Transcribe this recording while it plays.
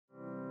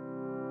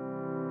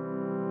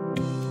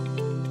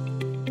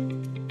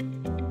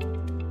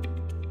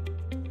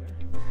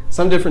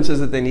Some differences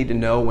that they need to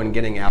know when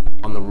getting out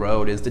on the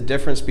road is the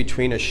difference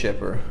between a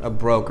shipper, a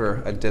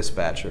broker, a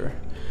dispatcher.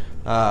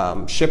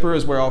 Shipper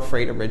is where all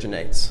freight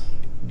originates.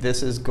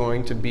 This is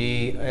going to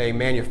be a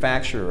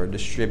manufacturer or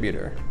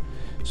distributor.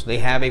 So they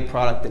have a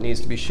product that needs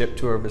to be shipped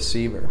to a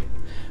receiver.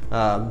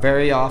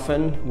 Very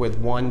often with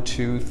 1,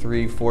 2,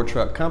 3, 4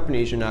 truck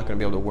companies, you're not going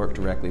to be able to work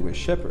directly with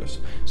shippers.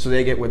 So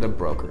they get with a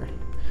broker.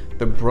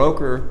 The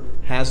broker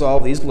has all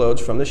these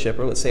loads from the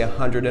shipper, let's say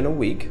 100 in a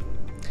week.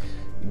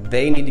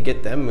 They need to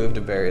get them moved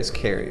to various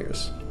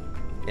carriers,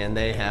 and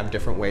they have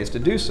different ways to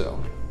do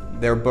so.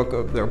 Their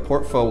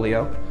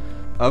portfolio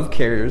of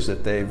carriers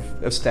that they've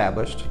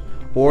established,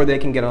 or they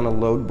can get on a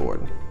load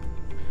board.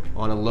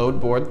 On a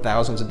load board,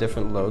 thousands of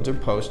different loads are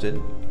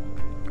posted,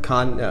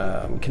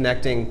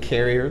 connecting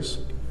carriers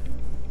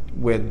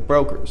with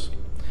brokers.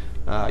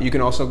 You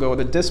can also go with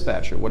a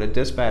dispatcher. What a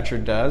dispatcher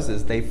does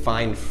is they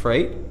find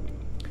freight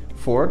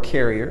for a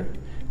carrier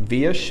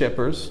via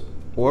shippers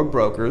or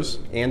brokers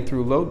and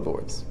through load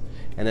boards.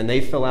 And then they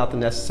fill out the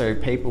necessary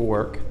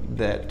paperwork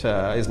that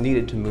is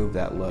needed to move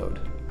that load.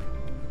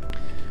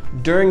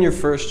 During your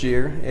first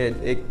year,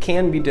 it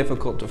can be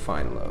difficult to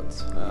find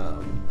loads,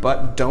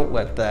 but don't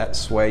let that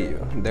sway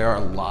you. There are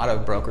a lot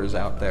of brokers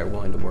out there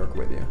willing to work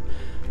with you.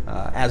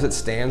 As it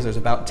stands, there's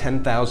about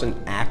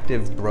 10,000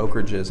 active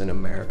brokerages in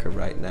America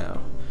right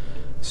now.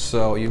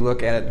 So you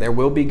look at it, there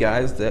will be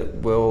guys that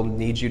will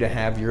need you to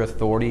have your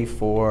authority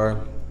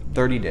for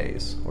 30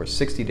 days or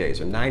 60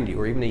 days or 90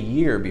 or even a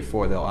year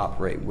before they'll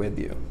operate with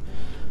you.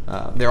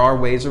 There are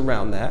ways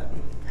around that.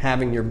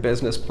 Having your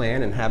business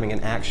plan and having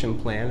an action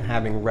plan,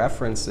 having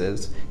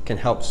references can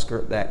help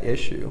skirt that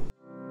issue.